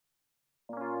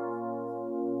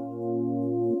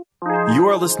You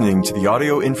are listening to the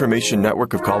Audio Information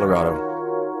Network of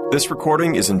Colorado. This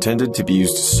recording is intended to be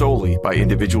used solely by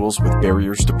individuals with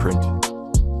barriers to print.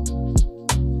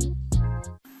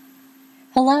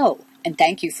 Hello, and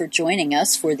thank you for joining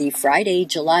us for the Friday,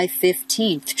 July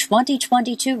 15th,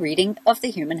 2022 reading of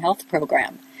the Human Health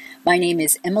Program. My name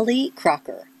is Emily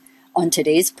Crocker. On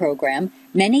today's program,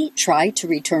 many try to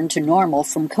return to normal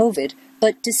from COVID,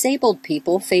 but disabled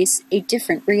people face a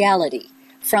different reality.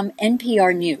 From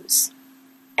NPR News.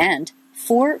 And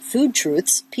 4 food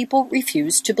truths people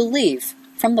refuse to believe,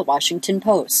 from the Washington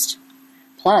Post.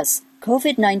 Plus,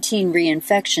 COVID-19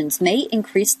 reinfections may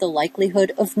increase the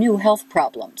likelihood of new health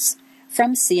problems,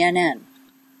 from CNN.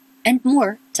 And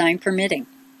more, time permitting.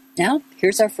 Now,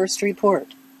 here's our first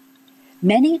report.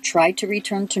 Many try to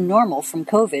return to normal from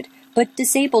COVID, but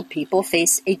disabled people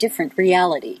face a different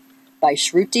reality, by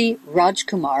Shruti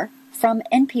Rajkumar, from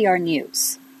NPR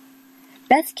News.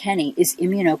 Beth Kenny is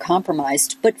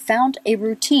immunocompromised but found a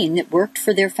routine that worked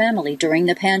for their family during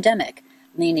the pandemic,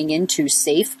 leaning into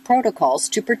safe protocols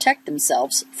to protect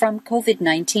themselves from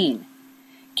COVID-19.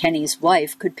 Kenny's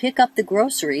wife could pick up the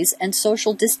groceries, and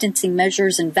social distancing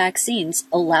measures and vaccines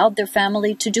allowed their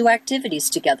family to do activities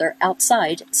together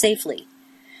outside safely.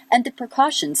 And the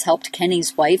precautions helped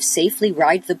Kenny's wife safely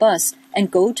ride the bus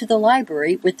and go to the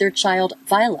library with their child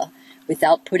Vila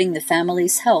without putting the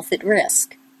family's health at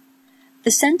risk. The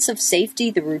sense of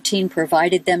safety the routine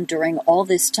provided them during all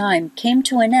this time came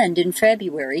to an end in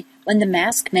February when the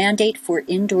mask mandate for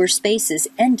indoor spaces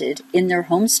ended in their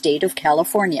home state of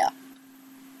California.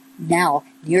 Now,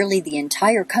 nearly the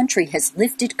entire country has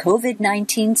lifted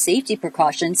COVID-19 safety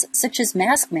precautions such as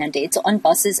mask mandates on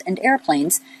buses and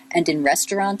airplanes and in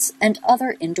restaurants and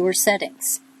other indoor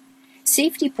settings.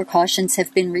 Safety precautions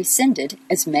have been rescinded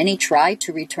as many try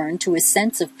to return to a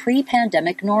sense of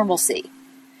pre-pandemic normalcy.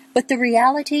 But the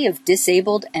reality of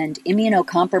disabled and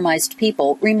immunocompromised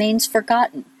people remains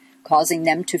forgotten, causing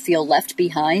them to feel left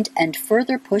behind and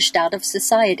further pushed out of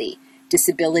society,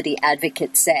 disability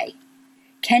advocates say.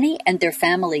 Kenny and their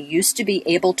family used to be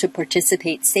able to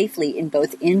participate safely in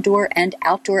both indoor and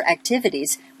outdoor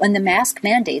activities when the mask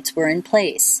mandates were in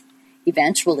place.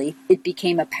 Eventually, it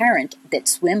became apparent that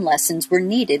swim lessons were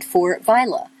needed for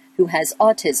Vila, who has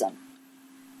autism.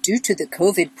 Due to the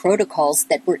COVID protocols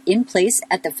that were in place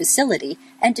at the facility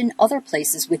and in other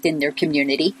places within their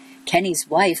community, Kenny's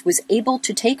wife was able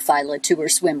to take Vila to her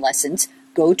swim lessons,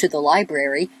 go to the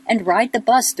library, and ride the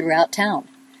bus throughout town.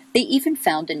 They even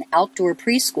found an outdoor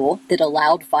preschool that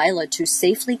allowed Vila to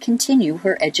safely continue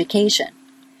her education.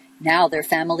 Now their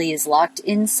family is locked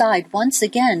inside once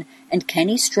again, and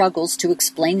Kenny struggles to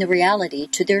explain the reality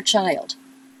to their child.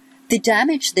 The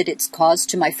damage that it's caused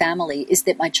to my family is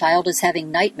that my child is having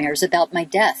nightmares about my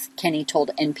death, Kenny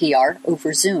told NPR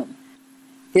over Zoom.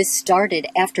 This started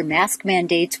after mask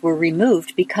mandates were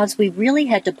removed because we really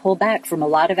had to pull back from a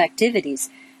lot of activities,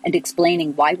 and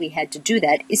explaining why we had to do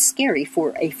that is scary for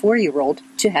a 4-year-old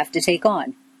to have to take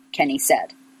on, Kenny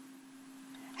said.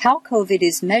 How COVID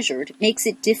is measured makes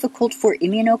it difficult for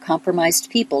immunocompromised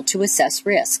people to assess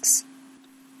risks.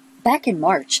 Back in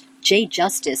March, Jay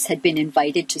Justice had been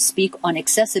invited to speak on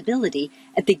accessibility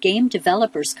at the Game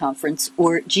Developers Conference,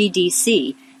 or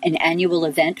GDC, an annual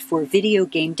event for video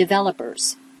game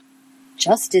developers.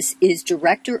 Justice is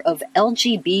director of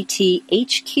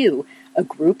LGBTHQ, a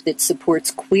group that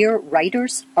supports queer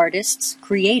writers, artists,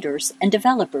 creators, and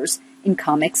developers in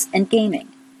comics and gaming.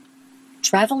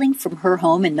 Traveling from her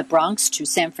home in the Bronx to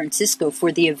San Francisco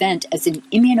for the event as an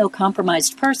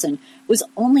immunocompromised person was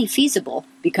only feasible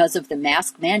because of the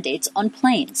mask mandates on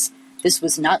planes. This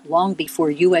was not long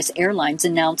before U.S. airlines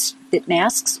announced that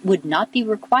masks would not be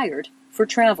required for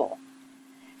travel.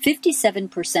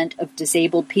 57% of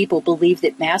disabled people believe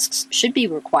that masks should be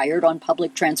required on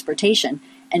public transportation,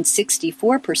 and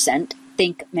 64%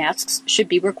 think masks should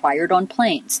be required on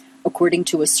planes, according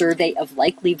to a survey of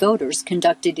likely voters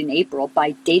conducted in April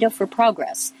by Data for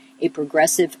Progress, a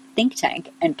progressive think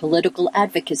tank and political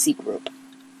advocacy group.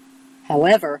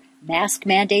 However, mask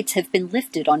mandates have been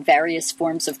lifted on various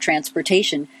forms of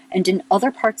transportation and in other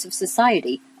parts of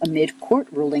society amid court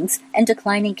rulings and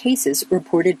declining cases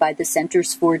reported by the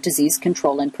Centers for Disease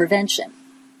Control and Prevention.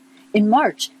 In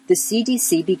March, the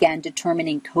CDC began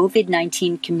determining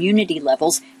COVID-19 community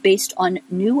levels based on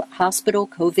new hospital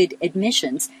COVID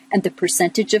admissions and the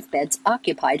percentage of beds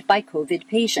occupied by COVID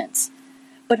patients.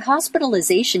 But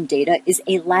hospitalization data is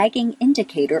a lagging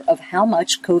indicator of how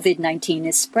much COVID-19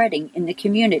 is spreading in the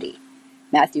community.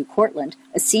 Matthew Cortland,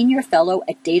 a senior fellow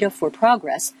at Data for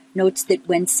Progress, notes that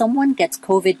when someone gets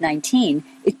COVID-19,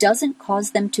 it doesn't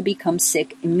cause them to become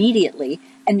sick immediately,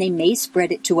 and they may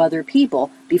spread it to other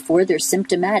people before they're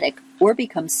symptomatic or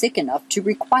become sick enough to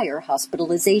require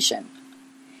hospitalization.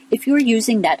 If you're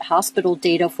using that hospital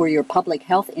data for your public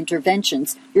health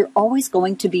interventions, you're always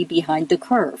going to be behind the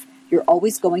curve. You're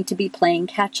always going to be playing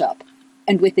catch-up.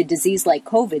 And with a disease like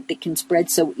COVID that can spread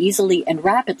so easily and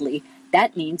rapidly,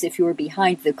 that means if you're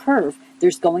behind the curve,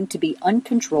 there's going to be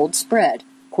uncontrolled spread,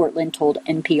 Cortland told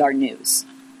NPR News.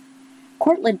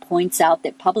 Cortland points out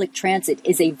that public transit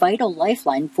is a vital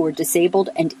lifeline for disabled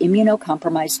and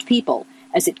immunocompromised people,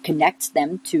 as it connects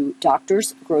them to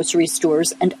doctors, grocery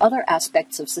stores, and other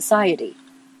aspects of society.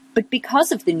 But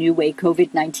because of the new way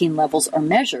COVID-19 levels are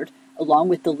measured, along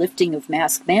with the lifting of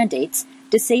mask mandates,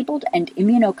 disabled and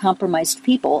immunocompromised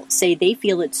people say they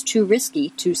feel it's too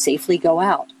risky to safely go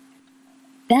out.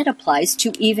 That applies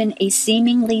to even a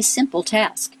seemingly simple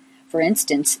task. For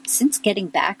instance, since getting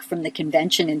back from the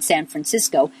convention in San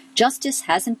Francisco, Justice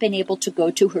hasn't been able to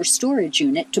go to her storage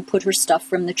unit to put her stuff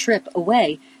from the trip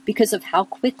away because of how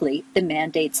quickly the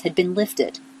mandates had been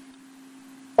lifted.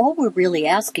 All we're really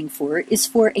asking for is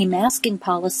for a masking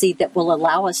policy that will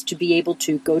allow us to be able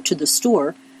to go to the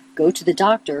store, go to the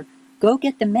doctor, go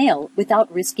get the mail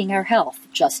without risking our health,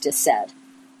 Justice said.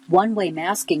 One-way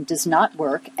masking does not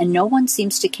work, and no one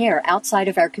seems to care outside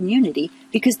of our community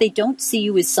because they don't see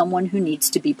you as someone who needs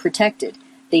to be protected.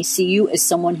 They see you as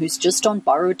someone who's just on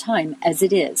borrowed time as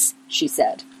it is, she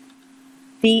said.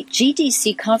 The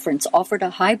GDC conference offered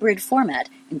a hybrid format,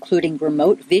 including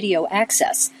remote video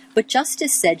access, but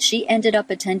Justice said she ended up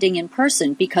attending in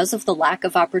person because of the lack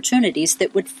of opportunities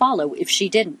that would follow if she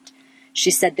didn't.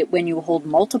 She said that when you hold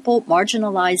multiple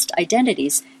marginalized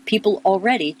identities, people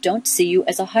already don't see you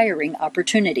as a hiring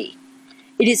opportunity.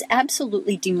 It is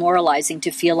absolutely demoralizing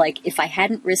to feel like if I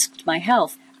hadn't risked my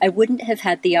health, I wouldn't have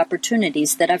had the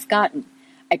opportunities that I've gotten.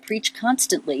 I preach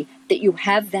constantly that you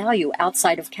have value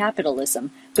outside of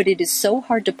capitalism, but it is so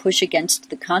hard to push against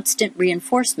the constant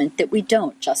reinforcement that we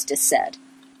don't, Justice said.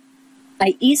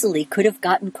 I easily could have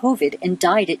gotten COVID and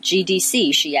died at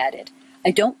GDC, she added. I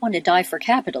don't want to die for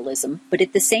capitalism, but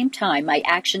at the same time, my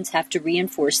actions have to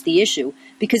reinforce the issue,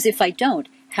 because if I don't,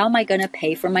 how am I going to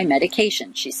pay for my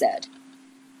medication, she said.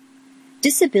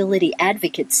 Disability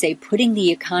advocates say putting the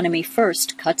economy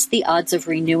first cuts the odds of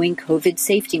renewing COVID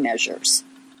safety measures.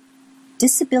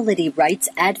 Disability rights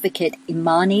advocate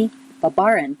Imani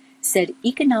Babaran said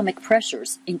economic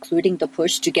pressures, including the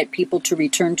push to get people to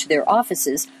return to their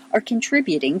offices, are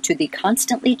contributing to the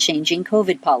constantly changing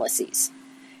COVID policies.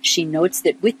 She notes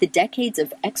that with the decades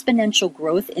of exponential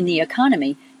growth in the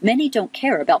economy, many don't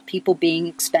care about people being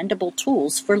expendable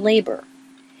tools for labor.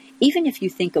 Even if you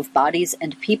think of bodies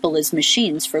and people as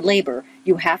machines for labor,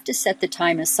 you have to set the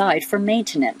time aside for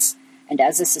maintenance. And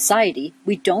as a society,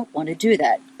 we don't want to do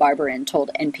that, Barbarin told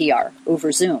NPR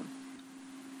over Zoom.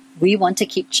 We want to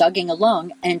keep chugging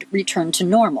along and return to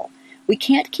normal. We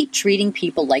can't keep treating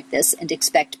people like this and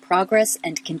expect progress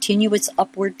and continuous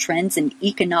upward trends in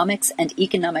economics and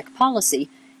economic policy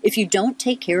if you don't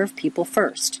take care of people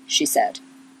first, she said.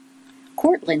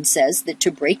 Cortland says that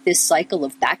to break this cycle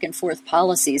of back-and-forth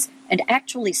policies and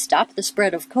actually stop the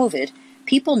spread of COVID,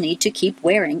 people need to keep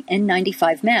wearing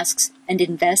N95 masks and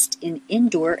invest in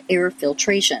indoor air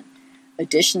filtration.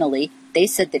 Additionally, they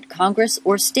said that Congress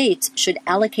or states should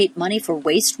allocate money for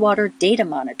wastewater data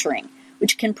monitoring,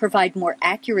 which can provide more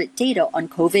accurate data on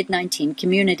COVID-19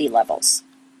 community levels.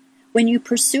 When you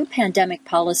pursue pandemic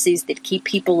policies that keep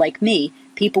people like me,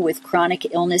 people with chronic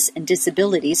illness and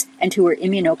disabilities, and who are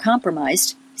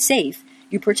immunocompromised, safe,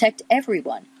 you protect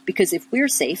everyone, because if we're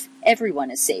safe, everyone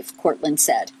is safe, Cortland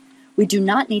said. We do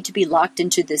not need to be locked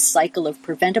into this cycle of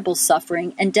preventable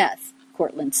suffering and death,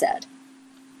 Cortland said.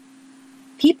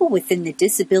 People within the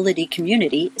disability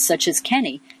community, such as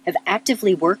Kenny, have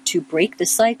actively worked to break the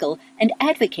cycle and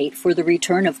advocate for the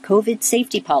return of COVID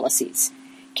safety policies.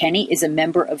 Kenny is a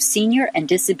member of Senior and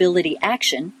Disability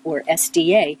Action, or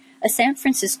SDA, a San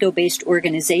Francisco-based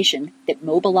organization that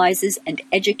mobilizes and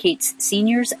educates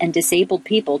seniors and disabled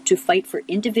people to fight for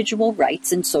individual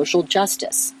rights and social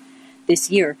justice. This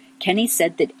year, Kenny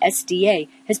said that SDA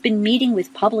has been meeting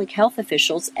with public health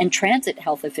officials and transit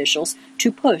health officials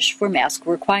to push for mask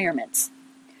requirements.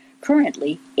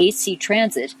 Currently, AC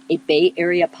Transit, a Bay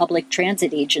Area public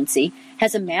transit agency,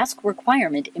 has a mask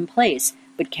requirement in place,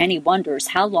 but Kenny wonders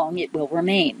how long it will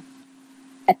remain.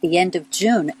 At the end of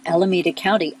June, Alameda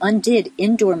County undid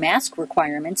indoor mask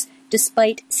requirements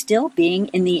despite still being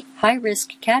in the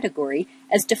high-risk category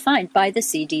as defined by the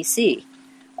CDC.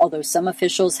 Although some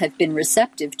officials have been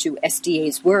receptive to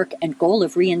SDA's work and goal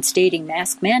of reinstating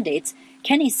mask mandates,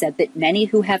 Kenny said that many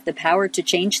who have the power to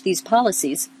change these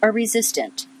policies are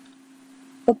resistant.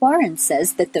 Habaran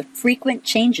says that the frequent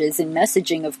changes in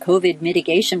messaging of COVID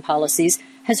mitigation policies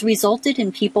has resulted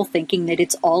in people thinking that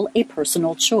it's all a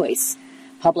personal choice.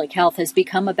 Public health has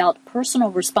become about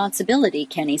personal responsibility,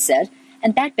 Kenny said,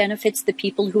 and that benefits the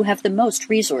people who have the most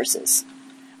resources.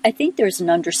 I think there's an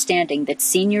understanding that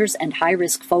seniors and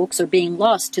high-risk folks are being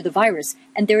lost to the virus,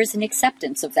 and there is an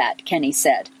acceptance of that, Kenny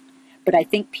said. But I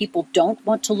think people don't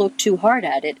want to look too hard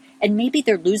at it, and maybe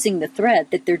they're losing the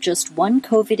thread that they're just one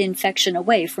COVID infection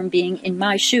away from being in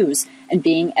my shoes and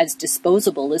being as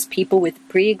disposable as people with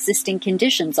pre-existing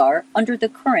conditions are under the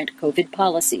current COVID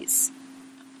policies.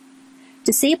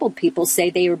 Disabled people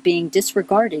say they are being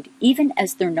disregarded even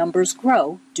as their numbers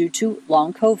grow due to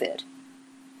long COVID.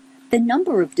 The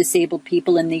number of disabled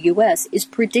people in the U.S. is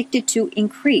predicted to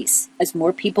increase as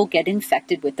more people get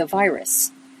infected with the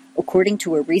virus. According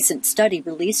to a recent study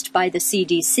released by the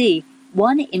CDC,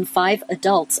 1 in 5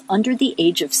 adults under the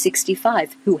age of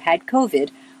 65 who had COVID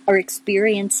are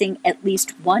experiencing at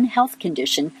least one health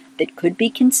condition that could be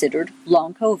considered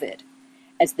long COVID.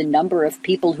 As the number of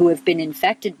people who have been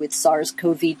infected with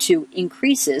SARS-CoV-2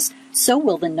 increases, so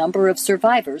will the number of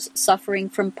survivors suffering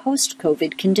from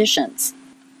post-COVID conditions.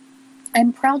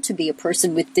 I'm proud to be a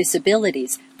person with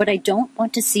disabilities, but I don't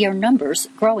want to see our numbers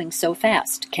growing so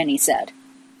fast, Kenny said.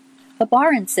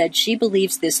 Habaran said she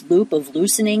believes this loop of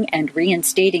loosening and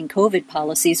reinstating COVID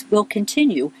policies will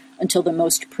continue until the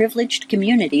most privileged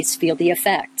communities feel the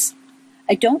effects.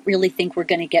 I don't really think we're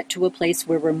going to get to a place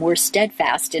where we're more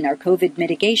steadfast in our COVID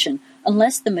mitigation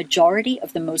unless the majority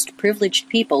of the most privileged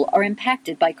people are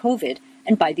impacted by COVID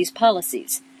and by these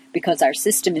policies, because our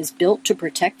system is built to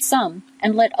protect some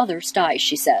and let others die,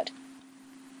 she said.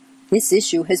 This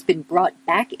issue has been brought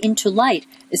back into light,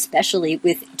 especially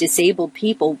with disabled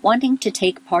people wanting to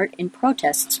take part in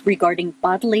protests regarding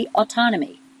bodily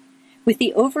autonomy. With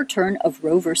the overturn of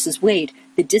Roe v. Wade,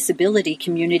 the disability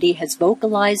community has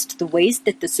vocalized the ways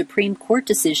that the Supreme Court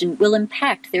decision will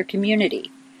impact their community.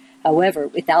 However,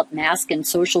 without mask and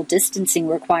social distancing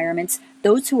requirements,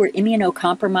 those who are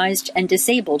immunocompromised and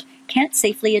disabled can't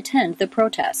safely attend the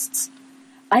protests.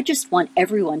 I just want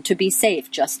everyone to be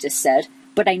safe, Justice said,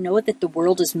 but I know that the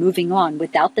world is moving on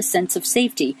without the sense of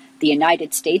safety. The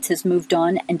United States has moved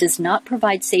on and does not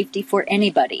provide safety for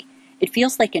anybody. It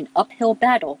feels like an uphill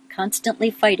battle,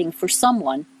 constantly fighting for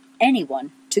someone,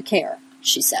 anyone, to care,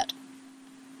 she said.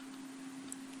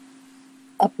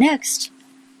 Up next,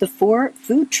 the 4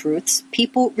 food truths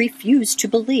people refuse to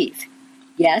believe.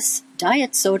 Yes,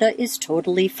 diet soda is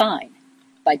totally fine,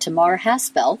 by Tamar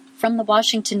Haspel from the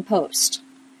Washington Post.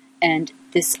 And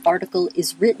this article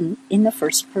is written in the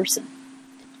first person.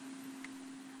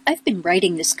 I've been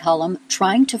writing this column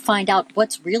trying to find out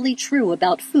what's really true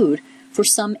about food for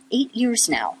some 8 years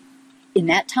now. In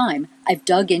that time, I've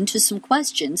dug into some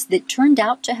questions that turned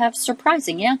out to have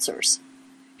surprising answers.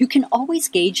 You can always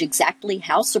gauge exactly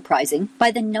how surprising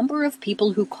by the number of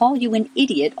people who call you an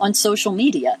idiot on social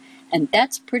media, and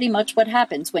that's pretty much what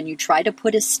happens when you try to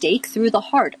put a stake through the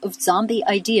heart of zombie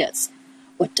ideas.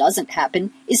 What doesn't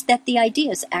happen is that the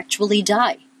ideas actually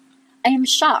die. I am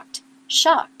shocked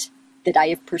that I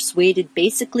have persuaded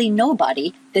basically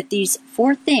nobody that these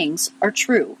 4 things are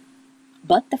true.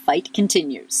 But the fight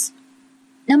continues.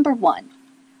 Number 1.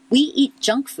 We eat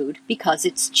junk food because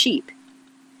it's cheap.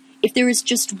 If there is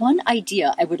just one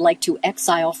idea I would like to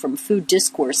exile from food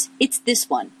discourse, it's this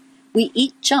one. We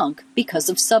eat junk because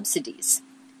of subsidies.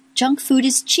 Junk food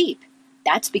is cheap.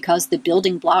 That's because the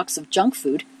building blocks of junk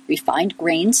food, refined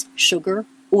grains, sugar,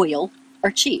 oil,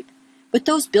 are cheap. But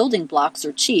those building blocks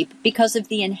are cheap because of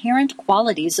the inherent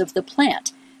qualities of the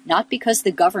plant, not because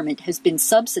the government has been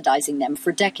subsidizing them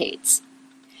for decades.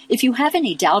 If you have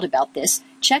any doubt about this,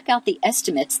 check out the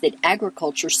estimates that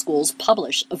agriculture schools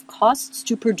publish of costs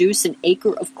to produce an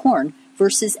acre of corn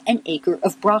versus an acre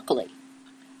of broccoli.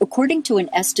 According to an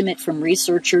estimate from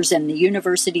researchers in the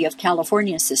University of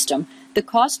California system, the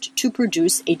cost to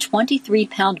produce a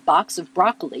 23-pound box of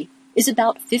broccoli is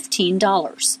about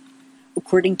 $15.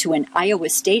 According to an Iowa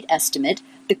State estimate,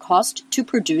 the cost to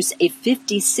produce a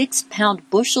 56-pound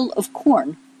bushel of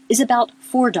corn is about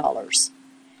 $4.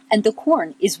 And the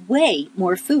corn is way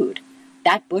more food.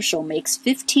 That bushel makes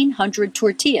 1,500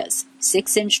 tortillas,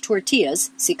 6-inch tortillas,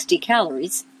 60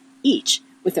 calories, each,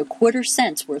 with a quarter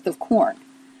cent's worth of corn.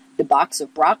 The box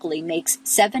of broccoli makes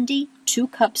 70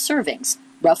 2-cup servings,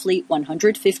 roughly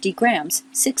 150 grams,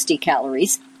 60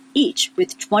 calories, each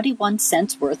with 21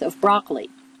 cents worth of broccoli.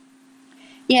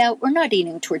 Yeah, we're not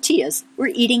eating tortillas, we're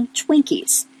eating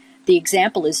Twinkies. The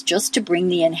example is just to bring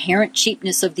the inherent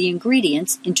cheapness of the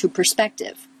ingredients into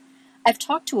perspective. I've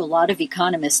talked to a lot of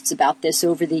economists about this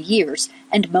over the years,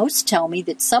 and most tell me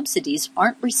that subsidies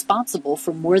aren't responsible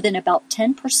for more than about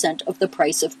 10% of the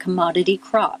price of commodity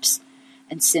crops.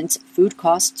 And since food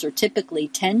costs are typically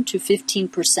 10 to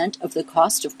 15% of the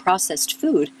cost of processed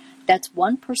food, that's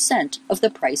 1% of the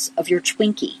price of your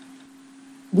Twinkie.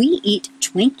 We eat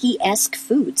Twinkie-esque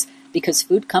foods because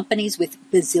food companies with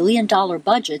bazillion-dollar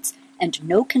budgets and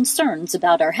no concerns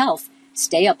about our health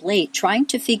stay up late trying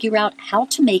to figure out how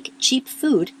to make cheap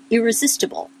food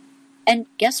irresistible. And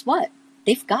guess what?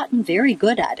 They've gotten very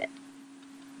good at it.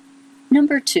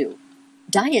 Number 2.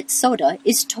 Diet soda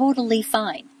is totally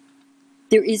fine.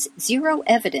 There is zero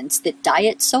evidence that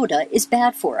diet soda is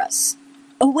bad for us.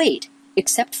 Oh wait,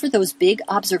 except for those big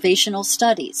observational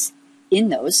studies. In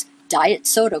those, diet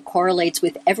soda correlates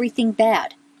with everything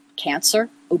bad. Cancer,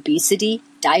 obesity,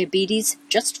 diabetes,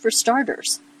 just for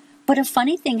starters. But a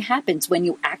funny thing happens when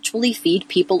you actually feed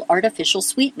people artificial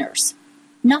sweeteners.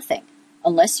 Nothing,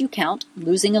 unless you count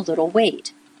losing a little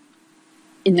weight.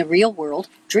 In the real world,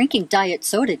 drinking diet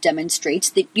soda demonstrates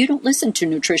that you don't listen to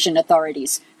nutrition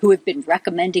authorities who have been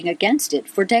recommending against it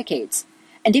for decades.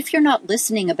 And if you're not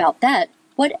listening about that,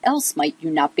 what else might you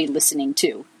not be listening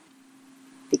to?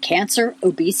 The cancer,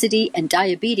 obesity, and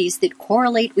diabetes that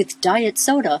correlate with diet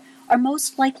soda are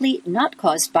most likely not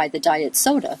caused by the diet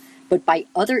soda, but by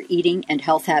other eating and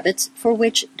health habits for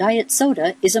which diet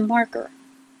soda is a marker.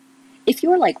 If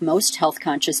you're like most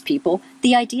health-conscious people,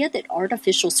 the idea that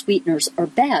artificial sweeteners are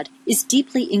bad is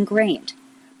deeply ingrained.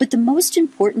 But the most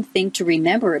important thing to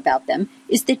remember about them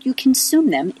is that you consume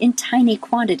them in tiny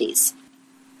quantities.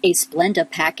 A Splenda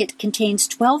packet contains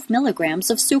 12 milligrams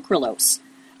of sucralose.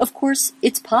 Of course,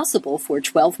 it's possible for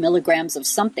 12 milligrams of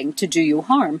something to do you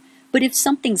harm, but if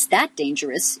something's that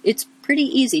dangerous, it's pretty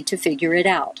easy to figure it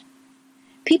out.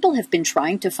 People have been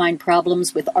trying to find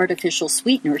problems with artificial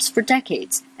sweeteners for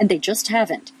decades, and they just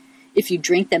haven't. If you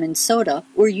drink them in soda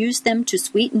or use them to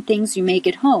sweeten things you make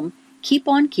at home, keep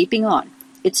on keeping on.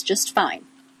 It's just fine.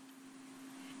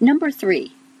 Number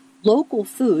 3. Local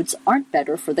foods aren't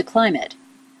better for the climate.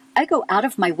 I go out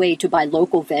of my way to buy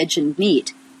local veg and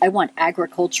meat. I want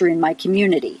agriculture in my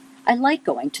community. I like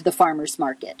going to the farmer's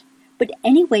market. But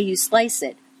any way you slice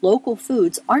it, local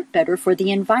foods aren't better for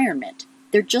the environment.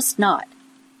 They're just not.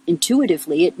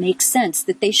 Intuitively, it makes sense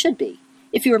that they should be.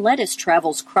 If your lettuce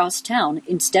travels cross-town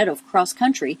instead of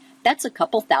cross-country, that's a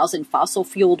couple thousand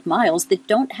fossil-fueled miles that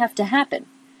don't have to happen.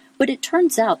 But it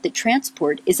turns out that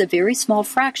transport is a very small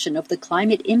fraction of the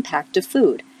climate impact of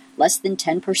food, less than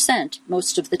 10%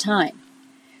 most of the time.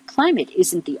 Climate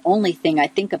isn't the only thing I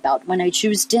think about when I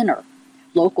choose dinner.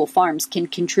 Local farms can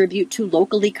contribute to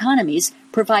local economies,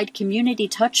 provide community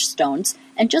touchstones,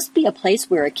 and just be a place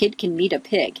where a kid can meet a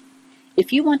pig.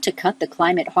 If you want to cut the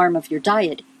climate harm of your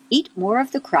diet, eat more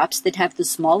of the crops that have the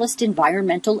smallest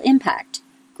environmental impact: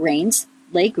 grains,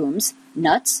 legumes,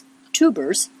 nuts,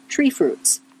 tubers, tree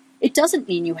fruits. It doesn't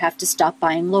mean you have to stop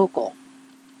buying local.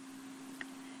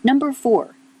 Number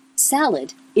 4.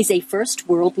 Salad is a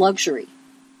first-world luxury.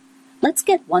 Let's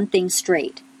get one thing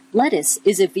straight. Lettuce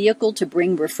is a vehicle to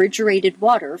bring refrigerated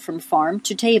water from farm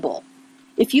to table.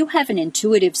 If you have an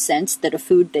intuitive sense that a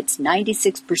food that's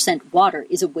 96% water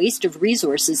is a waste of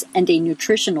resources and a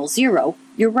nutritional zero,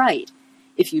 you're right.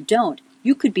 If you don't,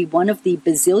 you could be one of the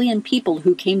bazillion people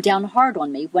who came down hard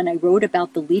on me when I wrote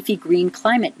about the leafy green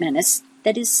climate menace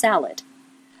that is salad.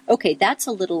 Okay, that's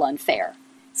a little unfair.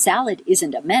 Salad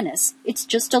isn't a menace, it's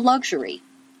just a luxury.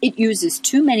 It uses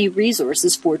too many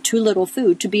resources for too little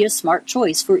food to be a smart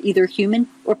choice for either human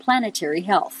or planetary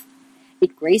health.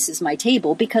 It graces my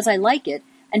table because I like it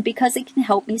and because it can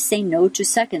help me say no to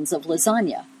seconds of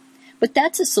lasagna. But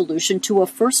that's a solution to a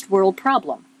first-world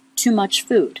problem: too much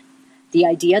food. The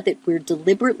idea that we're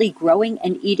deliberately growing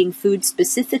and eating food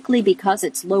specifically because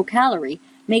it's low-calorie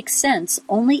makes sense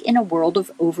only in a world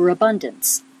of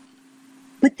overabundance.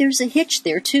 But there's a hitch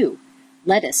there, too.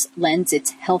 Lettuce lends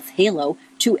its health halo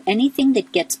to anything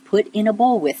that gets put in a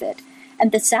bowl with it,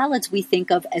 and the salads we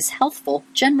think of as healthful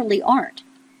generally aren't.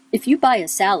 If you buy a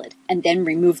salad and then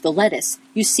remove the lettuce,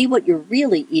 you see what you're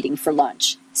really eating for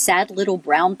lunch: sad little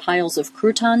brown piles of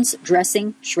croutons,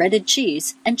 dressing, shredded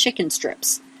cheese, and chicken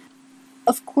strips.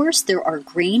 Of course, there are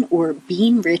grain or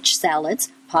bean-rich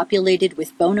salads populated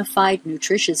with bona fide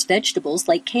nutritious vegetables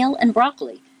like kale and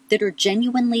broccoli that are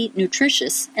genuinely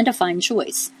nutritious and a fine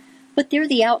choice. But they're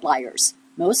the outliers.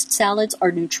 Most salads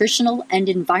are nutritional and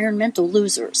environmental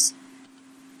losers.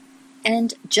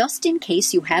 And just in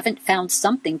case you haven't found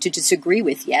something to disagree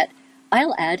with yet,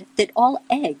 I'll add that all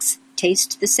eggs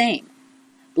taste the same.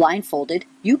 Blindfolded,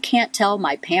 you can't tell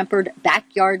my pampered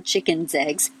backyard chicken's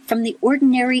eggs from the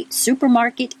ordinary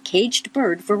supermarket caged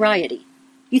bird variety.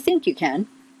 You think you can,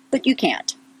 but you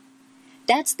can't.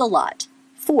 That's the lot.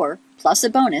 4, plus a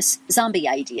bonus, zombie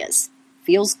ideas.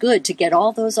 Feels good to get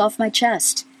all those off my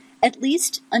chest, at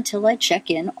least until I check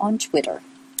in on Twitter.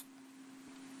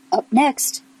 Up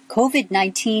next,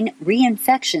 COVID-19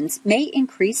 reinfections may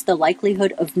increase the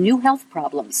likelihood of new health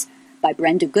problems, by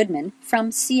Brenda Goodman from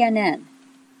CNN.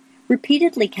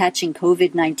 Repeatedly catching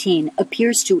COVID-19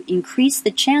 appears to increase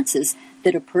the chances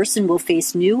that a person will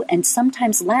face new and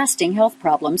sometimes lasting health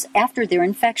problems after their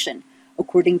infection,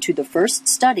 according to the first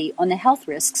study on the health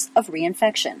risks of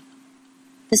reinfection.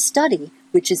 The study,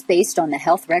 which is based on the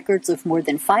health records of more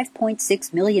than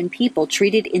 5.6 million people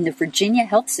treated in the Virginia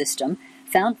health system,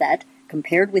 found that,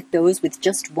 compared with those with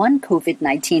just one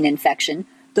COVID-19 infection,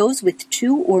 those with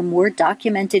 2 or more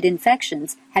documented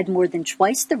infections had more than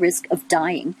twice the risk of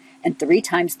dying and 3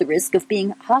 times the risk of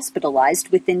being hospitalized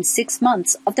within 6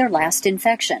 months of their last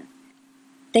infection.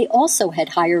 They also had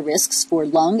higher risks for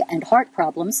lung and heart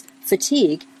problems,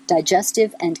 fatigue,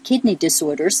 digestive and kidney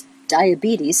disorders,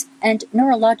 diabetes, and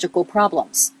neurological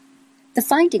problems. The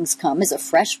findings come as a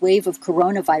fresh wave of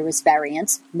coronavirus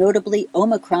variants, notably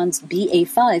Omicron's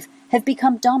BA.5, have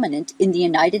become dominant in the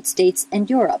United States and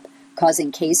Europe,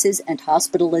 causing cases and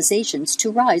hospitalizations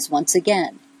to rise once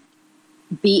again.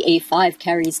 BA.5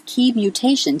 carries key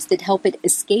mutations that help it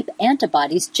escape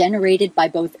antibodies generated by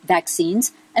both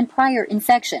vaccines and prior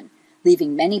infection,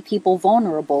 leaving many people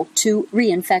vulnerable to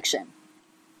reinfection.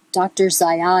 Dr.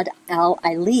 Zayed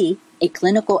Al-Ali, a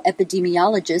clinical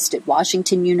epidemiologist at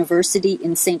Washington University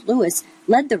in St. Louis,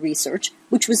 led the research,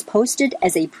 which was posted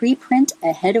as a preprint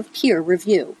ahead of peer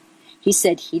review. He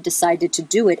said he decided to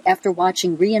do it after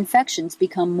watching reinfections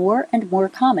become more and more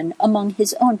common among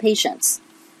his own patients.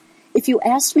 If you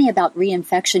asked me about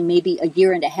reinfection maybe a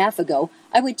year and a half ago,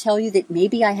 I would tell you that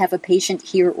maybe I have a patient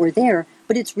here or there,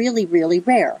 but it's really, really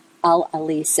rare,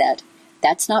 Al-Ali said.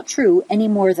 That's not true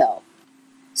anymore, though.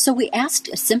 So we asked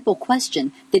a simple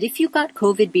question that if you got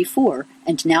COVID before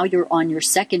and now you're on your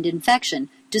second infection,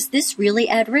 does this really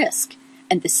add risk?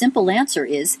 And the simple answer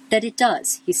is that it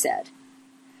does, he said.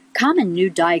 Common new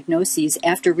diagnoses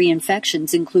after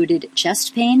reinfections included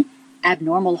chest pain,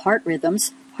 abnormal heart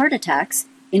rhythms, heart attacks,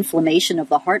 inflammation of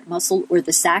the heart muscle or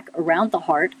the sac around the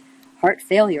heart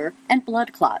failure, and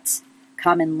blood clots.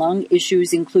 Common lung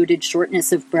issues included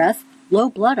shortness of breath, low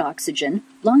blood oxygen,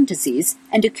 lung disease,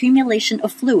 and accumulation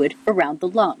of fluid around the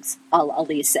lungs,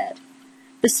 Al-Ali said.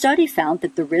 The study found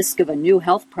that the risk of a new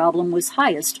health problem was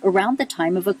highest around the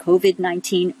time of a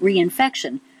COVID-19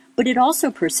 reinfection, but it also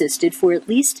persisted for at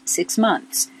least 6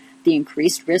 months. The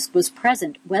increased risk was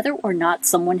present whether or not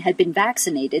someone had been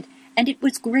vaccinated, and it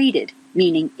was graded,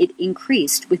 meaning it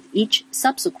increased with each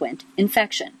subsequent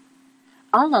infection.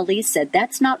 Al-Ali said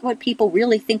that's not what people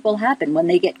really think will happen when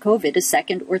they get COVID a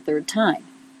second or third time.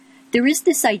 There is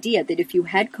this idea that if you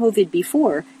had COVID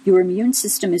before, your immune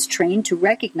system is trained to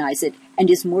recognize it and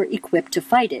is more equipped to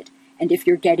fight it, and if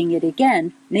you're getting it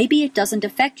again, maybe it doesn't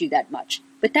affect you that much,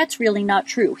 but that's really not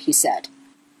true, he said.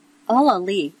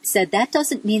 Al-Ali said that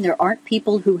doesn't mean there aren't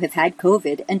people who have had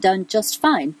COVID and done just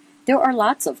fine. There are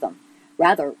lots of them.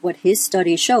 Rather, what his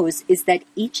study shows is that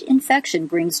each infection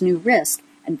brings new risk,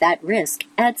 and that risk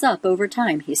adds up over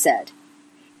time, he said.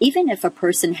 Even if a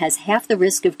person has half the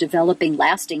risk of developing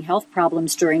lasting health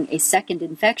problems during a second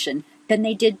infection than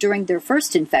they did during their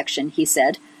first infection, he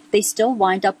said, they still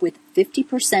wind up with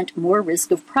 50% more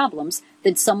risk of problems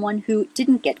than someone who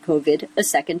didn't get COVID a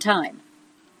second time.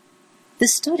 The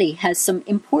study has some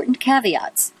important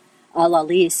caveats.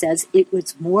 Al-Ali says it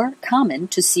was more common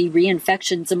to see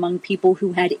reinfections among people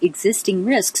who had existing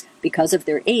risks because of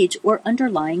their age or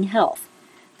underlying health.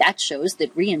 That shows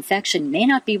that reinfection may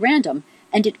not be random,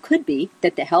 and it could be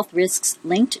that the health risks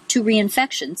linked to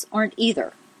reinfections aren't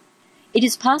either. It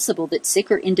is possible that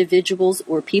sicker individuals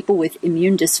or people with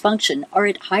immune dysfunction are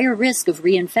at higher risk of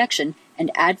reinfection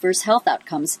and adverse health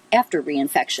outcomes after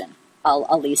reinfection,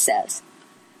 Al-Ali says.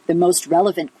 The most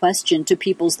relevant question to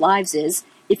people's lives is,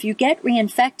 if you get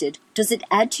reinfected, does it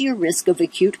add to your risk of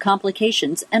acute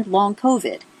complications and long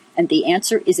COVID? And the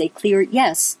answer is a clear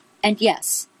yes, and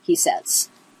yes, he says.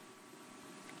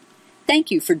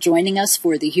 Thank you for joining us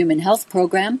for the Human Health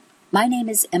Program. My name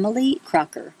is Emily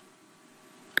Crocker.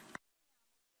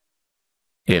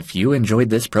 If you enjoyed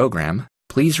this program,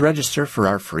 please register for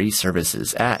our free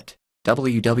services at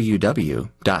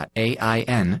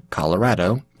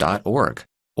www.aincolorado.org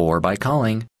or by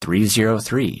calling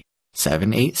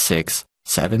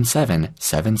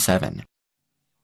 303-786-7777.